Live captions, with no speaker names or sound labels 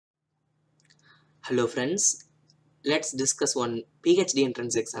Hello friends, let's discuss one PhD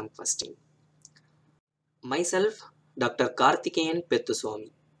entrance exam question. Myself, Dr. Karthikeyan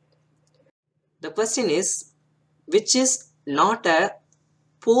Pethusamy. The question is, which is not a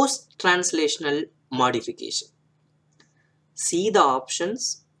post-translational modification? See the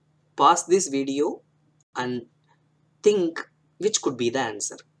options, pause this video and think which could be the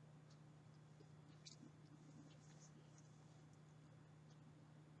answer.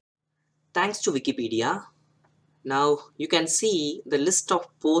 Thanks to Wikipedia, now you can see the list of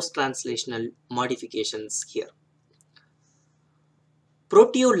post-translational modifications here.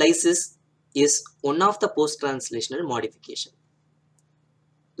 Proteolysis is one of the post-translational modification.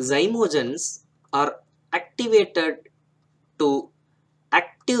 Zymogens are activated to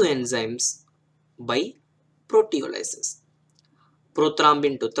active enzymes by proteolysis.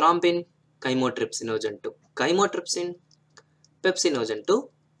 Prothrombin to thrombin, chymotrypsinogen to chymotrypsin, pepsinogen to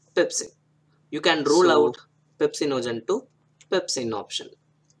pepsin. You can rule out pepsinogen to pepsin option.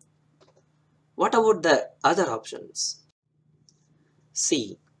 What about the other options?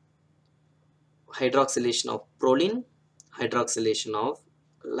 C. Hydroxylation of proline, hydroxylation of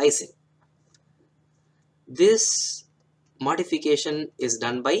lysine. This modification is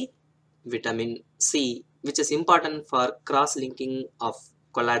done by vitamin C, which is important for cross-linking of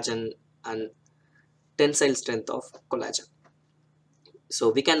collagen and tensile strength of collagen.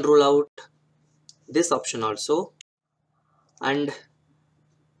 So we can rule out this option also. And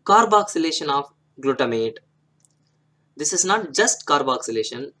carboxylation of glutamate. This is not just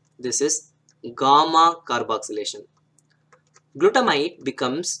carboxylation, this is gamma carboxylation. Glutamate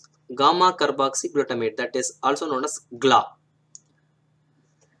becomes gamma carboxyglutamate, that is also known as GLA.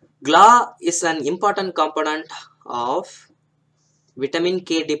 GLA is an important component of vitamin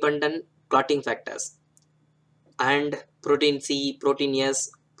K dependent clotting factors and protein C, protein S,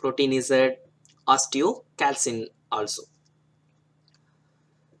 protein Z, osteocalcin also.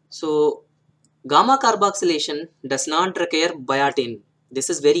 So gamma carboxylation does not require biotin. This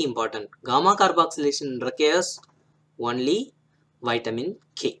is very important. Gamma carboxylation requires only vitamin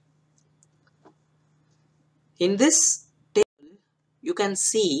K. In this table, you can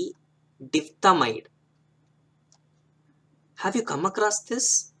see diphthmide. Have you come across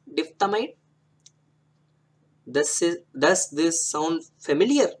this diphthmide? Does this sound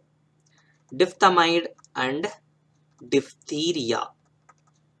familiar? Diphthmide and diphtheria.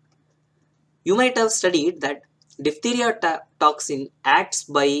 You might have studied that diphtheria toxin acts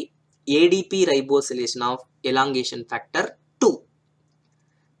by ADP ribosylation of elongation factor 2.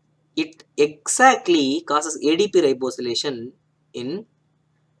 It exactly causes ADP ribosylation in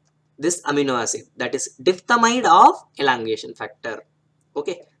this amino acid, that is diphthmide of elongation factor.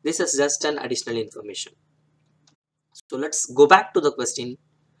 Okay, this is just an additional information. So let's go back to the question.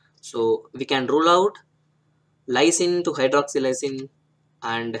 So we can rule out lysine to hydroxylysine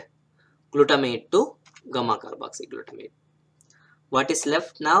and glutamate to gamma carboxyglutamate. What is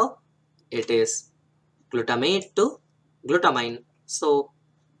left now? It is glutamate to glutamine. So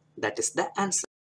that is the answer.